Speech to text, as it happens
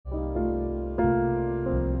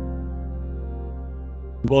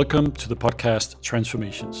Welcome to the podcast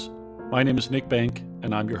Transformations. My name is Nick Bank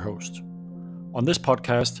and I'm your host. On this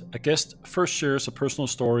podcast, a guest first shares a personal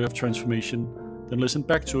story of transformation, then listen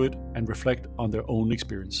back to it and reflect on their own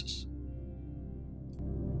experiences.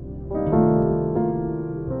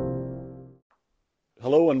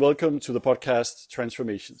 Hello and welcome to the podcast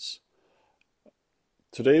Transformations.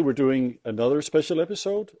 Today we're doing another special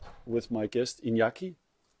episode with my guest Iñaki.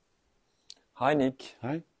 Hi, Nick.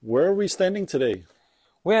 Hi. Where are we standing today?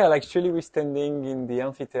 Well, actually, we're standing in the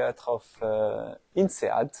amphitheater of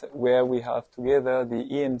INSEAD, where we have together the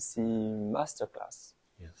EMC masterclass.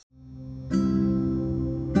 Yes.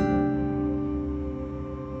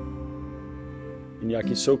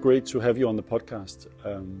 Iñaki, so great to have you on the podcast.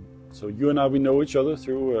 So you and I, we know each other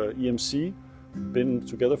through EMC, been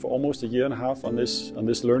together for almost a year and a half on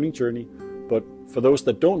this learning journey. But for those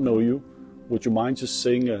that don't know you, would you mind just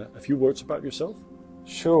saying a few words about yourself?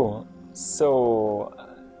 Sure. So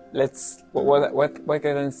what I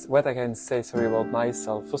can say about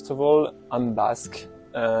myself. First of all, I'm Basque,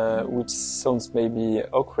 which sounds maybe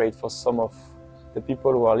awkward for some of the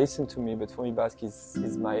people who are listening to me, but for me, Basque is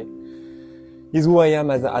who I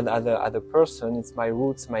am as a person. It's my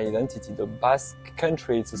roots, my identity. The Basque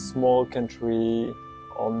country, it's a small country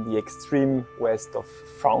on the extreme west of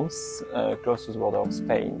France, close to the border of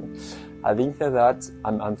Spain. Having said that,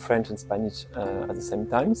 I'm French and Spanish at the same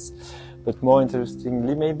time. But more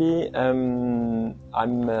interestingly, maybe, I'm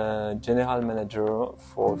a general manager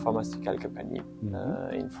for a pharmaceutical company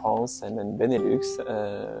in France and in Benelux,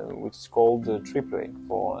 which is called AAA,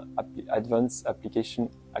 for Advanced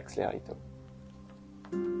Application Accelerator.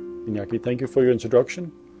 Iñaki, thank you for your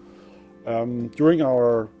introduction. During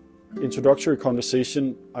our introductory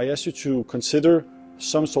conversation, I asked you to consider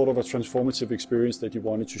some sort of a transformative experience that you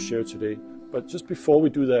wanted to share today. But just before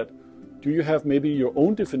we do that, do you have maybe your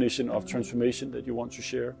own definition of transformation that you want to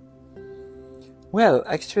share? Well,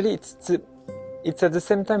 actually, it's at the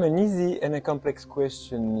same time an easy and a complex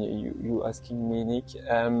question you asking me, Nick.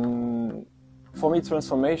 For me,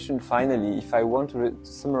 transformation, finally, if I want to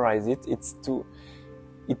summarize it, it's to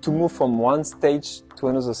move from one stage to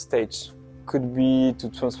another stage. Could be to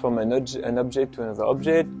transform an object to another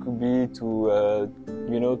object. Could be to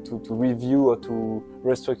review or to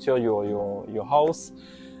restructure your house.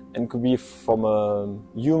 And could be from a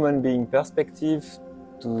human being perspective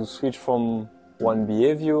to switch from one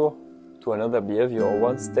behavior to another behavior, or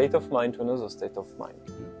one state of mind to another state of mind.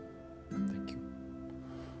 Thank you.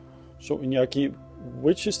 So Iñaki,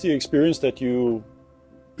 which is the experience that you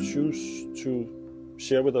choose to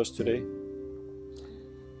share with us today?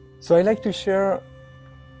 So I like to share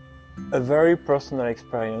a very personal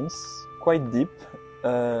experience, quite deep,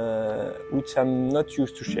 which I'm not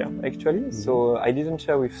used to share, actually. So I didn't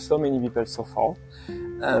share with so many people so far.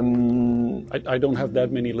 I don't have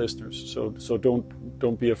that many listeners, so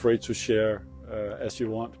don't be afraid to share as you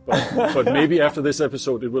want. But maybe after this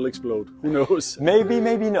episode, it will explode. Who knows? Maybe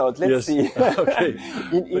not. Let's see. Okay.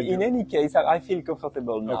 In any case, I feel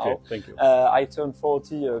comfortable now. Okay, thank you. I turned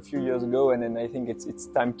 40 a few years ago, and then I think it's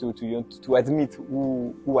time to admit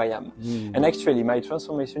who I am. And actually, my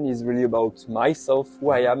transformation is really about myself,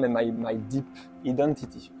 who I am, and my deep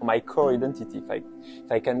identity, my core identity, if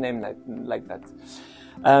I can name that like that.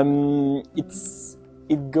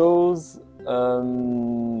 It goes.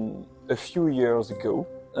 A few years ago,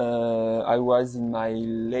 I was in my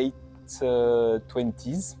late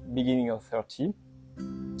 20s, beginning of 30,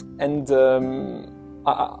 and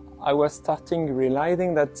I was starting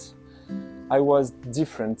realizing that I was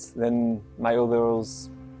different than my other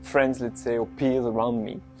friends, let's say, or peers around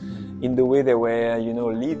me, in the way they were,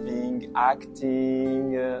 living,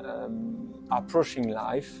 acting, approaching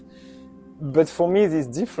life. But for me, this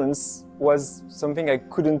difference was something I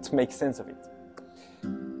couldn't make sense of it.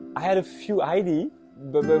 I had a few ideas,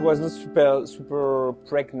 but was not super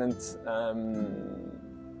pregnant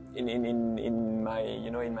in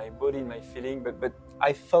my body, in my feeling. But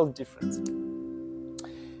I felt different,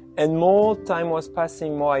 and more time was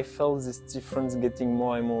passing, more I felt this difference getting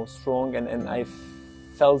more and more strong, and I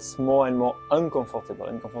felt more and more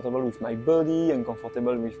uncomfortable with my body,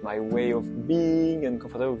 uncomfortable with my way of being,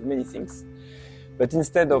 uncomfortable with many things. But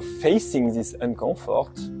instead of facing this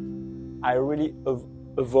uncomfort, I really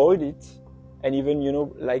avoid it, and even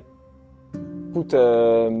put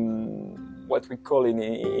what we call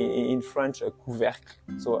in French a couvercle,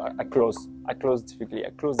 so I close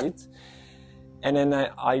it, and then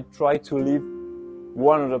I try to live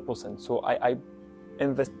 100%. So I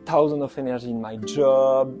invest thousands of energy in my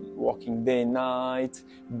job, working day and night,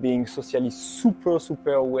 being socially super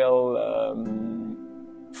well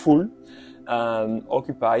full,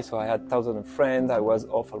 occupied. So I had thousands of friends. I was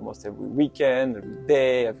off almost every weekend, every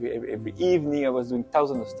day, every evening. I was doing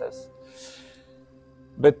thousands of stuff.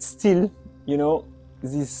 But still, you know,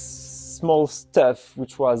 this small stuff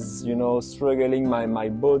which was, you know, struggling my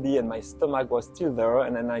body and my stomach was still there,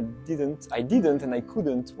 and then I didn't and I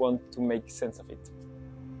couldn't want to make sense of it.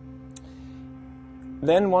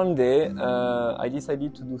 Then one day I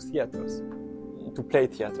decided to do theaters, to play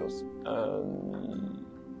theaters.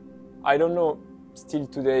 I don't know still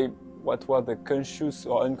today what was the conscious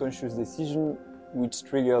or unconscious decision which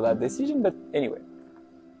triggered that decision, but anyway,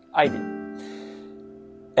 I did.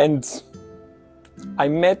 And I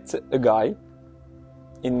met a guy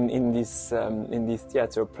in this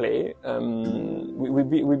theater play. We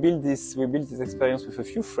built this experience with a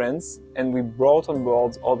few friends, and we brought on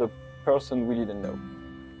board other person we didn't know.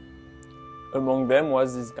 Among them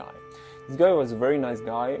was this guy. This guy was a very nice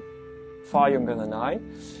guy, far younger than I.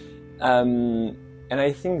 And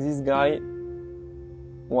I think this guy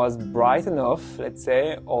was bright enough, let's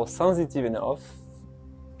say, or sensitive enough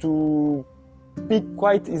to pick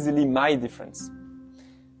quite easily my difference.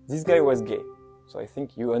 This guy was gay, so I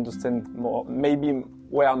think you understand more, maybe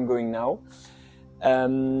where I'm going now.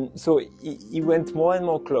 So he went more and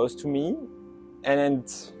more close to me, and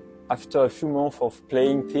after a few months of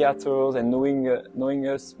playing theaters and knowing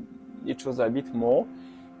us each other a bit more,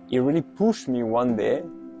 he really pushed me one day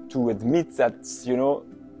to admit that, you know,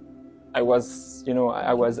 I was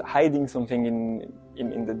hiding something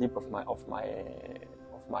in the deep of my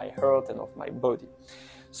heart and of my body.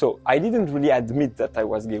 So I didn't really admit that I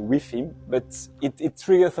was gay with him, but it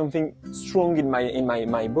triggered something strong in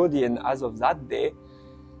my body, and as of that day,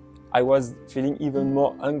 I was feeling even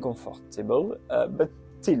more uncomfortable. But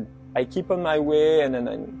still, I keep on my way, and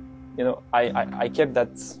you know, I kept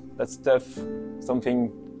that stuff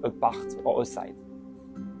something apart or aside.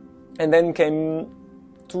 And then came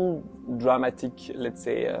two dramatic, let's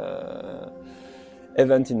say,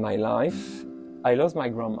 events in my life. I lost my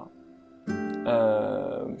grandma.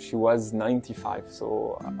 She was 95,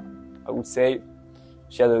 so I would say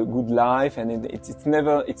she had a good life, and it's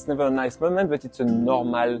never a nice moment, but it's a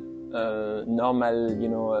normal, you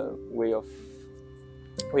know, way of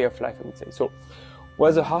life, I would say. So it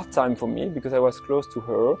was a hard time for me because I was close to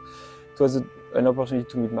her. It was an opportunity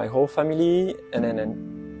to meet my whole family, and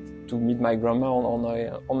then to meet my grandma on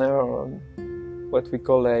her what we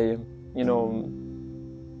call a, you know,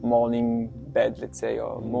 morning bed, let's say,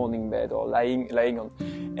 or morning bed, or lying on,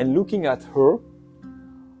 and looking at her,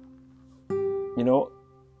 you know,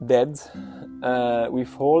 dead,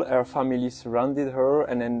 with all her family surrounded her,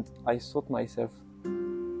 and then I thought myself,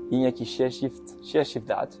 Iñaki, she achieved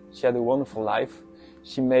that. She had a wonderful life.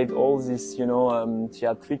 She made all this, you know, she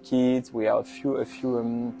had 3 kids. We have a few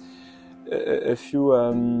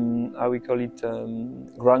how we call it,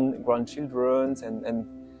 grandchildren,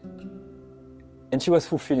 and she was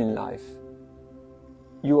fulfilling life.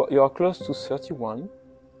 You are close to 31,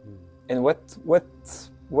 and what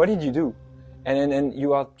did you do? And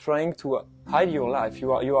you are trying to hide your life.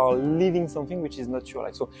 You are living something which is not your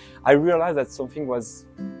life. So I realized that something was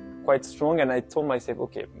quite strong, and I told myself,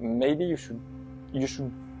 okay, maybe you should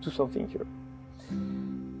do something here.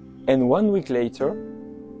 And 1 week later,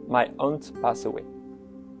 my aunt passed away.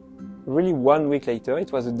 Really, 1 week later,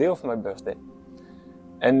 it was the day of my birthday,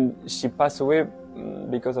 and she passed away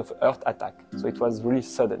because of heart attack. So it was really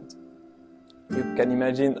sudden. You can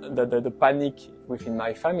imagine the panic within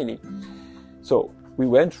my family. So we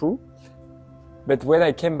went through, but when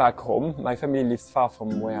I came back home, my family lives far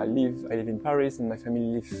from where I live. I live in Paris, and my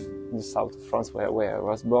family lives in the south of France, where I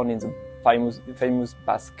was born, in the famous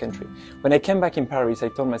Basque country. When I came back in Paris, I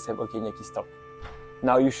told myself, okay, Iñaki, stop.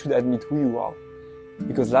 Now you should admit who you are,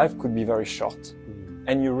 because life could be very short,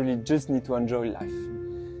 and you really just need to enjoy life.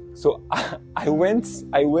 So I went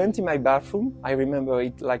in my bathroom. I remember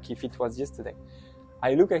it like if it was yesterday.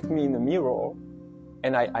 I look at me in the mirror,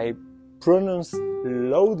 and I pronounced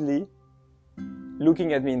loudly,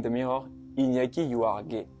 looking at me in the mirror, Iñaki, you are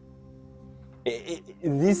gay.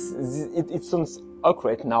 It sounds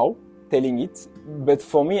awkward now, telling it, but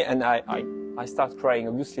for me, and I start crying,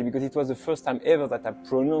 obviously, because it was the first time ever that I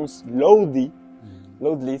pronounced loudly,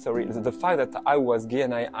 the fact that I was gay,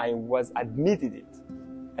 and I was admitted it.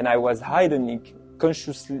 And I was hiding it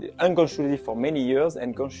unconsciously for many years,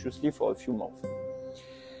 and consciously for a few months.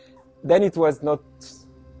 Then it's not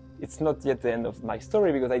yet the end of my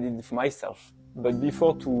story, because I did it for myself. But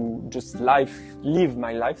before to just live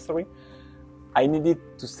my life story, I needed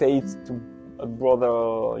to say it to a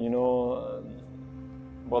broader, you know,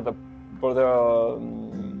 broader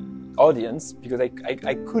audience, because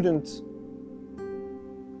I couldn't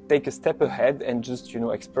take a step ahead and just,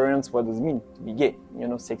 experience what does it mean to be gay,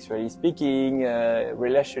 sexually speaking,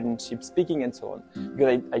 relationship speaking, and so on.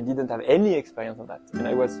 Because I didn't have any experience of that. And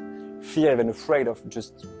I was fear and afraid of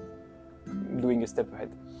just doing a step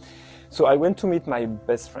ahead. So I went to meet my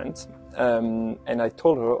best friend, and I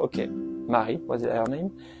told her, okay, Marie, was her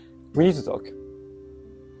name? We need to talk.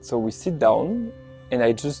 So we sit down, and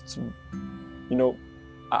I just,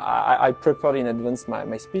 I prepared in advance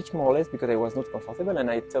my speech more or less because I was not comfortable, and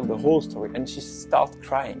I tell the whole story. And she started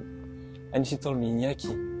crying, and she told me,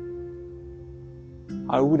 Iñaki,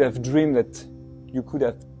 I would have dreamed that you could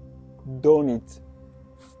have done it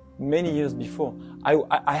many years before.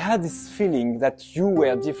 I had this feeling that you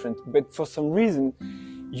were different, but for some reason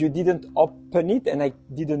you didn't open it, and I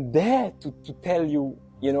didn't dare to tell you,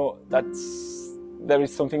 that there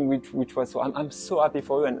is something which was so. I'm so happy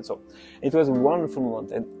for you, and so it was a wonderful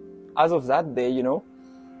moment. And as of that day,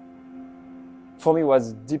 for me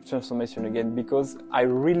was deep transformation again, because I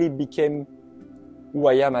really became who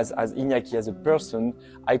I am as Iñaki, as a person.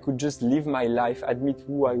 I could just live my life, admit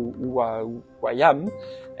who I am,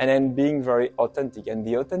 and then being very authentic. And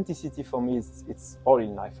the authenticity for me it's all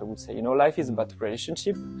in life, I would say. Life is about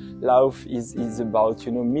relationship. Life is about,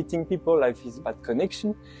 meeting people. Life is about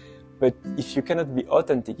connection. But if you cannot be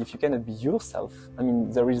authentic, if you cannot be yourself,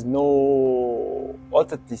 there is no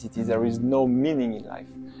authenticity, there is no meaning in life.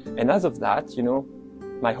 And as of that,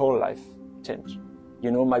 my whole life changed.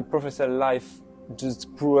 My professional life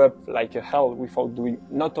just grew up like a hell without doing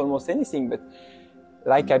not almost anything, but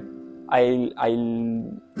like I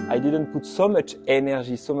didn't put so much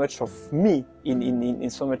energy, so much of me in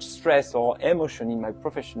so much stress or emotion in my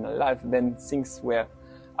professional life. Then things were,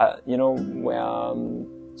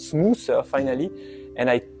 smoother finally, and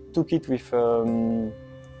I took it with a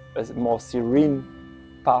more serene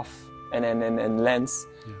path and lens,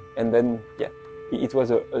 and then it was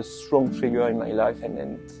a strong trigger in my life,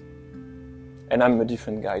 and I'm a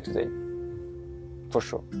different guy today, for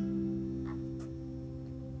sure.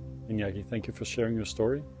 Iñaki, thank you for sharing your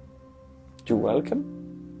story. You're welcome.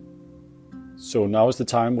 So now is the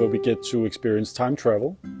time where we get to experience time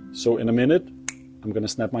travel. So in a minute, I'm going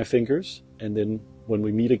to snap my fingers, and then when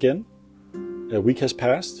we meet again, a week has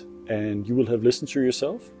passed and you will have listened to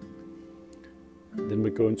yourself. Then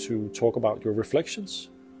we're going to talk about your reflections,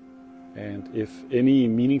 and if any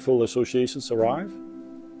meaningful associations arrive,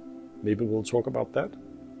 maybe we'll talk about that.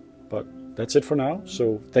 But that's it for now.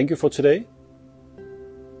 So thank you for today.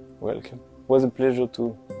 Welcome. It was a pleasure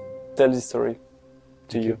to tell this story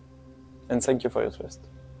to you. And thank you for your trust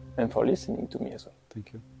and for listening to me as well.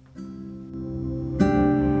 Thank you.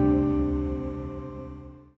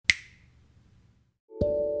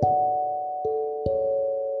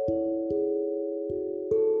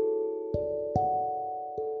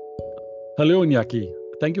 Hello, Iñaki.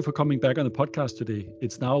 Thank you for coming back on the podcast today.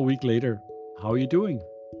 It's now a week later. How are you doing?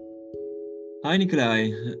 Hi,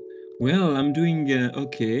 Nikolai. Well, I'm doing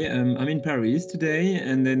okay. I'm in Paris today,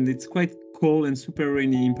 and then it's quite cold and super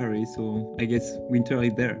rainy in Paris, so I guess winter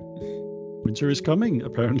is there. Winter is coming,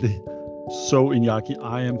 apparently. So, Iñaki,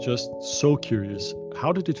 I am just so curious.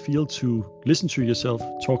 How did it feel to listen to yourself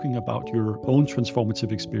talking about your own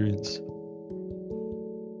transformative experience?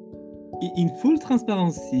 In full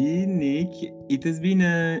transparency, Nick, it has been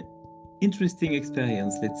an interesting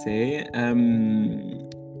experience, let's say.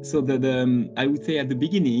 So I would say at the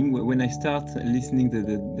beginning, when I start listening to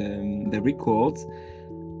the records,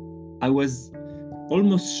 I was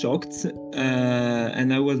almost shocked,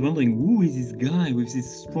 and I was wondering, who is this guy with this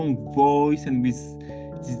strong voice and with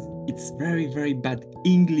this, it's very, very bad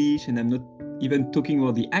English, and I'm not even talking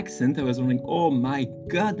about the accent. I was wondering, oh my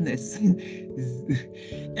goodness.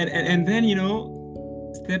 and then,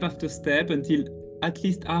 step after step until at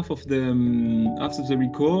least half of the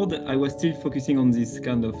record, I was still focusing on this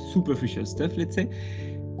kind of superficial stuff, let's say.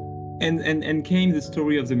 And came the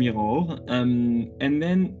story of the mirror. And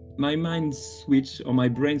then my mind switched, or my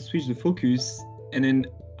brain switched the focus, and then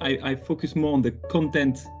I focus more on the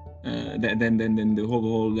content than the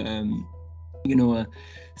whole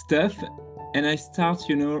stuff. And I start,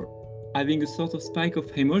 having a sort of spike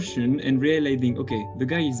of emotion and realizing, okay, the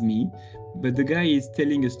guy is me, but the guy is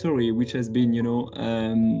telling a story which has been,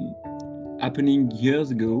 happening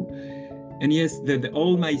years ago. And yes,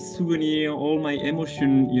 all my souvenir, all my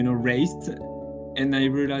emotion, raised, and I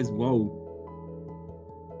realized, wow,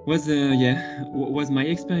 was my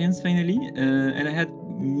experience finally. And I had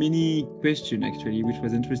many questions actually, which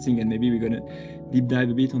was interesting, and maybe we're gonna deep dive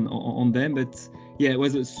a bit on them. But yeah, it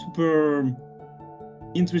was a super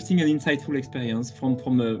interesting and insightful experience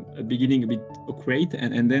from a beginning a bit awkward,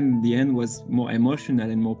 and then the end was more emotional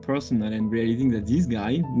and more personal, and realizing that this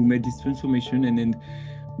guy who made this transformation and then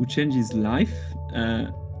who changed his life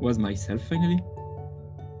was myself finally.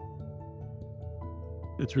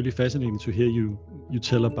 It's really fascinating to hear you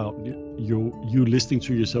tell about you listening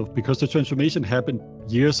to yourself, because the transformation happened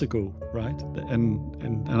years ago, right?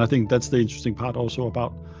 And I think that's the interesting part also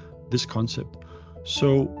about this concept.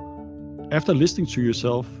 So after listening to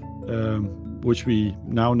yourself, which we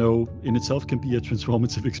now know in itself can be a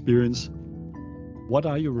transformative experience, what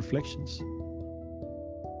are your reflections?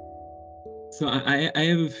 So I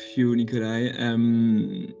have a few, Nikolai,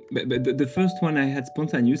 but the first one I had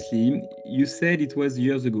spontaneously. You said it was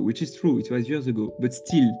years ago, which is true, it was years ago, but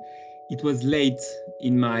still, it was late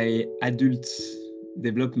in my adult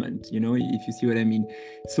development, if you see what I mean.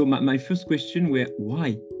 So my first question were,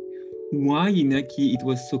 why? Why, Iñaki, it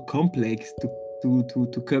was so complex to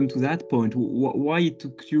come to that point? Why it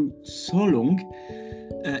took you so long?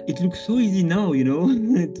 It looks so easy now,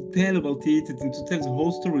 to tell about it, to tell the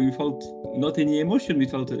whole story without not any emotion,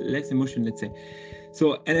 without less emotion, let's say.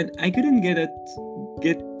 So, and then I couldn't get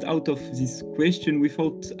out of this question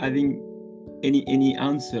without having any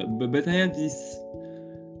answer. But I have this,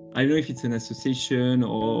 I don't know if it's an association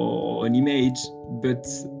or an image, but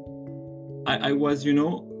I was,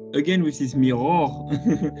 again with this mirror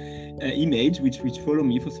image, which follow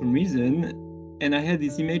me for some reason, and I had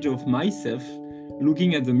this image of myself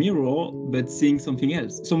looking at the mirror, but seeing something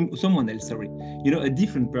else, someone else, a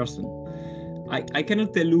different person. I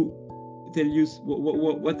cannot tell you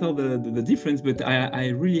what are the difference, but I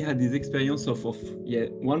really had this experience of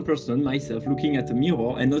one person, myself, looking at the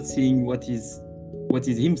mirror and not seeing what is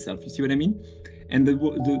himself. You see what I mean? And the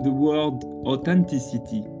word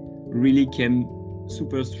authenticity really came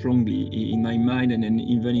super strongly in my mind, and then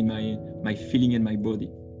even in my feeling and my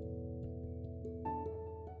body.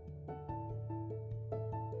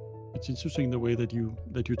 It's interesting the way that you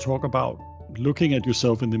talk about looking at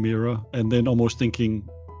yourself in the mirror and then almost thinking,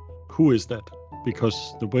 who is that?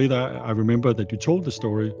 Because the way that I remember that you told the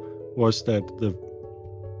story was that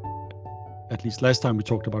at least last time we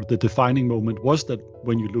talked about it, the defining moment was that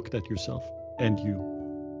when you looked at yourself and you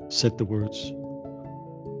said the words.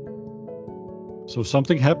 So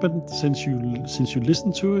something happened since you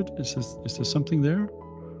listened to it. Is there something there?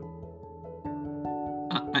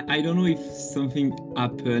 I don't know if something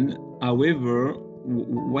happened. However,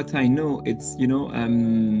 what I know, it's the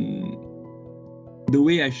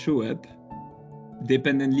way I show up,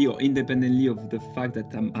 dependently or independently of the fact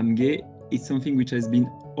that I'm gay, is something which has been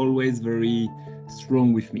always very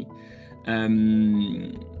strong with me.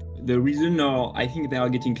 The reason, I think they are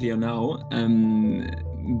getting clear now.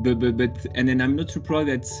 But and then I'm not surprised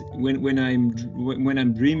that when I'm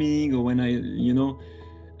dreaming or when I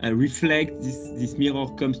reflect, this mirror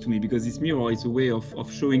comes to me, because this mirror is a way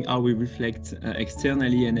of showing how we reflect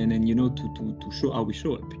externally, and to show how we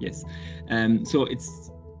show up. Yes. So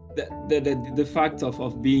it's the fact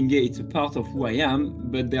of being gay. It's a part of who I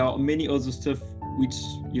am, but there are many other stuff which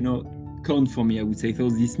count for me, I would say.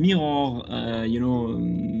 So this mirror,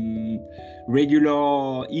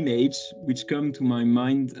 regular image which come to my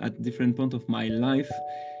mind at different point of my life,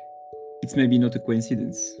 it's maybe not a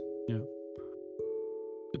coincidence. Yeah.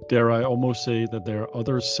 Dare I almost say that there are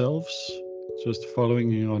other selves, just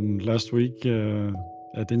following on last week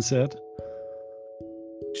at INSEAD?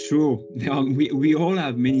 Sure, we all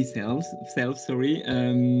have many selves.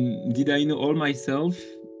 Did I know all myself?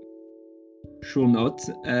 Sure not,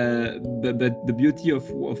 but the beauty of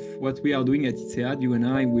what we are doing at INSEAD, you and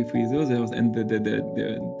I, with others, and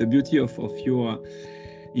the beauty of your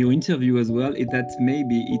interview as well, is that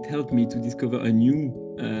maybe it helped me to discover a new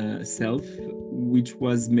self, which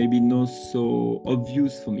was maybe not so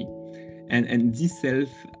obvious for me, and this self,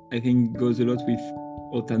 I think, goes a lot with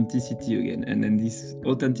authenticity again, and then this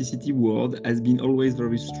authenticity word has been always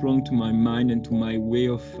very strong to my mind and to my way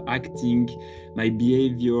of acting, my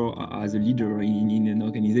behavior as a leader in an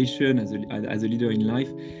organization, as a leader in life,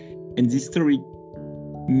 and this story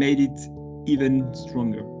made it even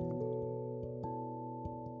stronger.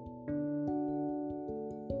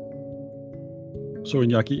 So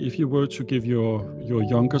Iñaki, if you were to give your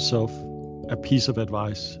younger self a piece of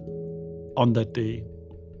advice on that day,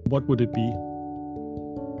 what would it be?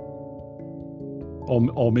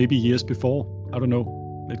 Or maybe years before, I don't know,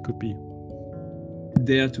 it could be.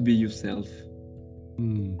 Dare to be yourself.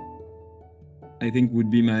 I think would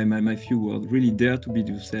be my few words. Really dare to be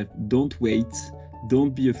yourself. Don't wait,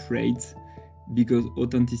 don't be afraid, because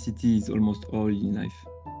authenticity is almost all in life.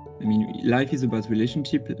 I mean, life is about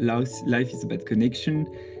relationship, life is about connection,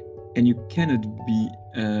 and you cannot be,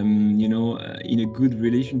 in a good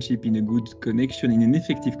relationship, in a good connection, in an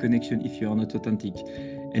effective connection, if you are not authentic.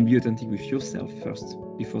 And be authentic with yourself first,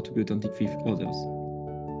 before to be authentic with others.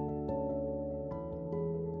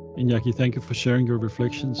 Iñaki, thank you for sharing your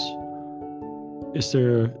reflections. Is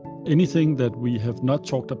there anything that we have not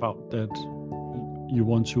talked about that you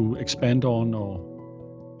want to expand on, or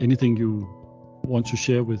anything you want to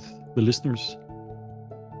share with the listeners?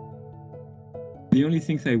 The only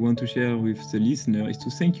things I want to share with the listener is to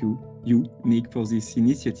thank you, Nick, for this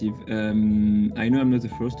initiative. I know I'm not the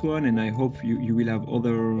first one, and I hope you will have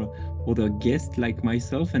other guests like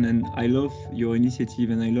myself. And I love your initiative,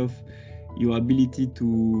 and I love your ability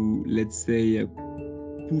to, let's say,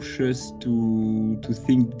 push us to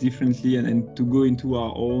think differently and to go into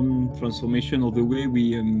our own transformation, or the way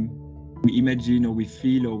we imagine, or we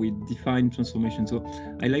feel, or we define transformation. So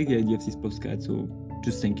I like the idea of this podcast. So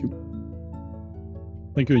just thank you.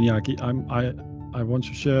 Thank you, Iñaki. I want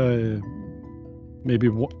to share maybe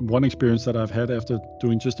one experience that I've had after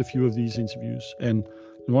doing just a few of these interviews. And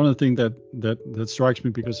one of the things that strikes me,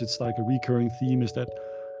 because it's like a recurring theme, is that,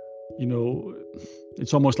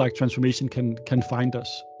 it's almost like transformation can find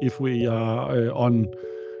us if we are on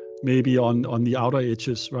the outer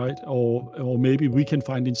edges, right? Or maybe we can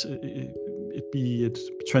find it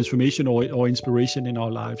transformation or inspiration in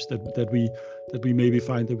our lives, that we maybe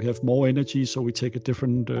find that we have more energy, so we take a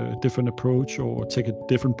different approach, or take a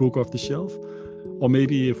different book off the shelf. Or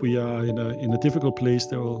maybe if we are in a difficult place,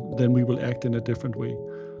 then we will act in a different way.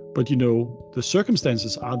 But the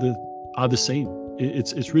circumstances are the same.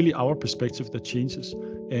 It's really our perspective that changes,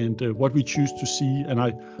 and what we choose to see. And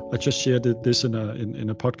I just shared this in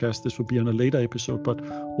a podcast. This will be on a later episode. But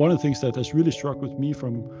one of the things that has really struck with me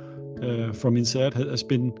from Insert has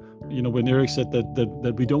been, when Eric said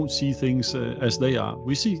that we don't see things as they are,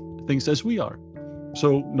 we see things as we are.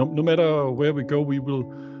 So no matter where we go, we will,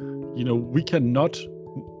 we cannot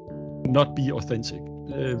not be authentic.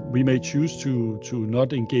 We may choose to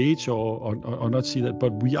not engage or not see that,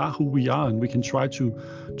 but we are who we are, and we can try to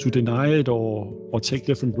deny it or take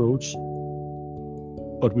different roads,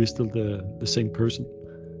 but we're still the same person.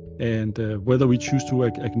 And whether we choose to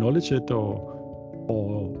acknowledge it or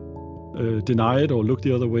deny it, or look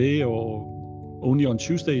the other way, or only on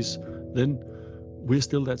Tuesdays, then we're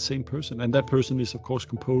still that same person. And that person is, of course,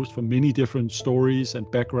 composed from many different stories and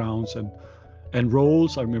backgrounds and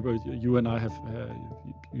roles. I remember you and I have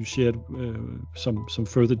you shared some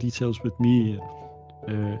further details with me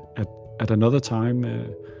at another time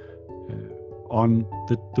on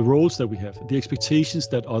the roles that we have, the expectations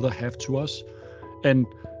that others have to us, and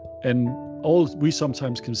all we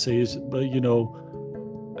sometimes can say is,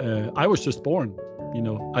 I was just born.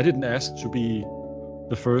 I didn't ask to be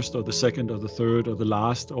the first or the second or the third or the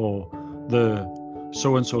last, or the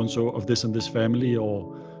so and so of this and this family,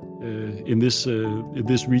 or in this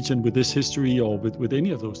region with this history, or with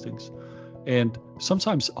any of those things. And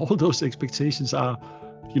sometimes all those expectations are,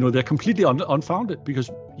 they're completely unfounded, because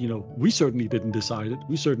we certainly didn't decide it.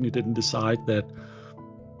 We certainly didn't decide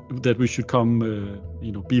that we should come,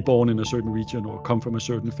 be born in a certain region, or come from a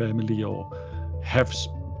certain family, or have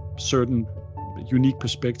certain unique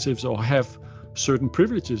perspectives, or have certain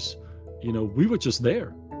privileges. We were just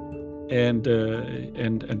there. And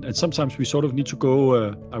sometimes we sort of need to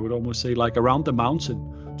go, I would almost say, like around the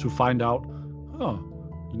mountain to find out,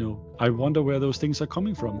 I wonder where those things are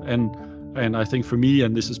coming from. And I think for me,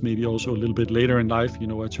 and this is maybe also a little bit later in life,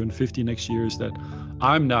 I turn 50 next year, is that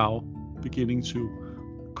I'm now beginning to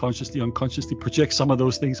consciously, unconsciously project some of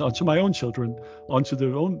those things onto my own children, onto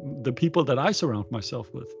the people that I surround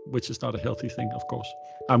myself with, which is not a healthy thing, of course.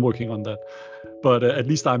 I'm working on that, but at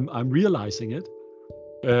least I'm realizing it.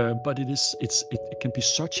 But it can be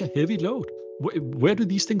such a heavy load. Where do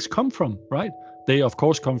these things come from, right? They of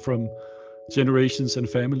course come from generations and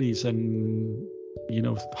families and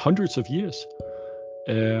hundreds of years.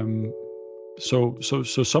 So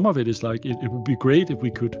some of it is like it would be great if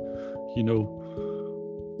we could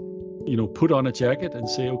put on a jacket and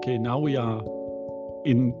say, okay, now we are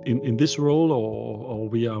in this role, or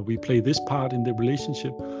we play this part in the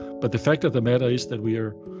relationship. But the fact of the matter is that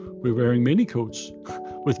we're wearing many coats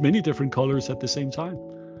with many different colors at the same time.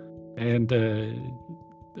 And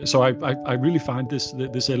so I really find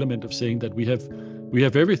this element of saying that we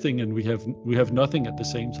have everything and we have nothing at the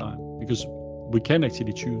same time, because we can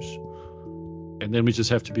actually choose. And then we just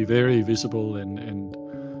have to be very visible and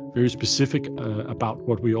very specific about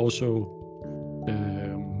what we also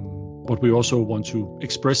want to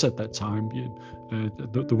express at that time.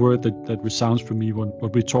 The word that resounds for me when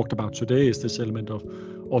what we talked about today is this element of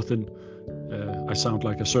I sound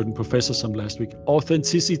like a certain professor some last week.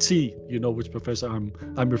 Authenticity, you know which professor I'm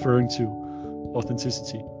referring to.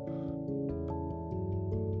 Authenticity,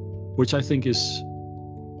 which I think is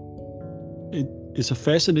a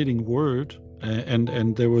fascinating word.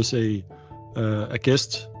 And there was a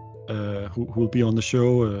guest who will be on the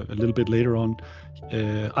show a little bit later on.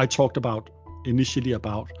 I talked initially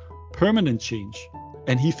about permanent change,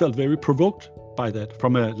 and he felt very provoked by that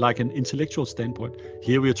from an intellectual standpoint.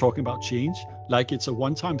 Here we are talking about change like it's a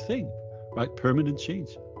one-time thing, right? Permanent change.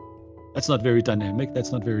 That's not very dynamic.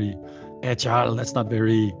 That's not very agile. That's not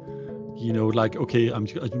very, like, okay, I'm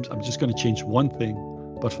just going to change one thing.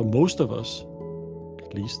 But for most of us,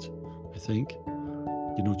 at least, I think,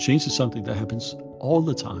 change is something that happens all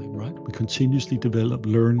the time, right? We continuously develop,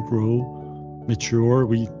 learn, grow, mature.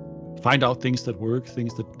 We find out things that work,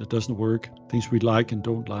 things that doesn't work, things we like and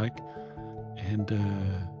don't like.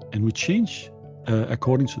 And we change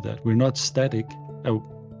according to that. We're not static.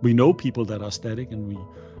 We know people that are static, and we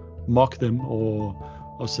mock them or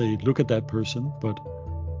say, look at that person. But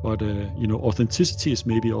authenticity is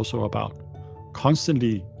maybe also about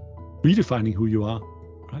constantly redefining who you are,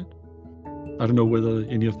 right? I don't know whether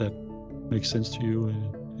any of that makes sense to you.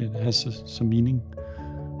 It has some meaning.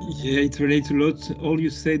 Yeah, it relates a lot. All you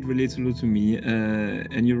said relates a lot to me,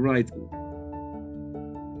 and you're right.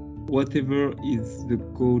 Whatever is the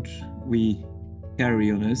coat we carry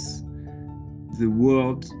on us, the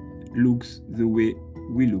world looks the way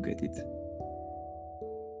we look at it.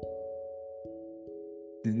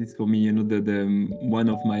 This is for me, the one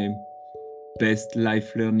of my best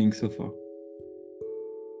life learning so far.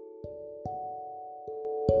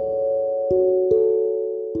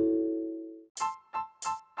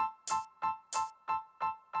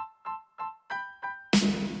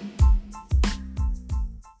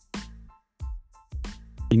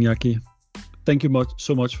 Iñaki, thank you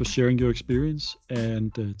so much for sharing your experience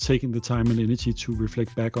and taking the time and energy to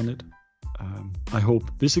reflect back on it. I hope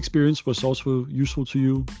this experience was also useful to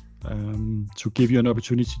you, to give you an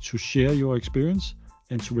opportunity to share your experience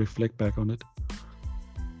and to reflect back on it.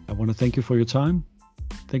 I want to thank you for your time.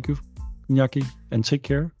 Thank you, Iñaki, and take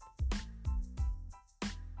care.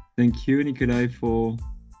 Thank you, Nikolai, for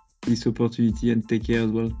this opportunity, and take care as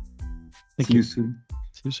well. See you soon.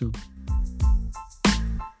 See you soon.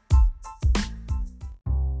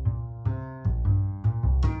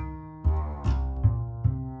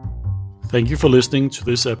 Thank you for listening to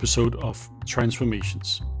this episode of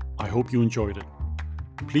Transformations. I hope you enjoyed it.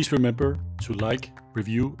 Please remember to like,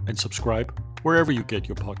 review, and subscribe wherever you get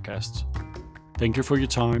your podcasts. Thank you for your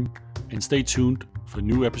time, and stay tuned for a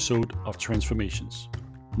new episode of Transformations.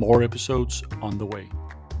 More episodes on the way.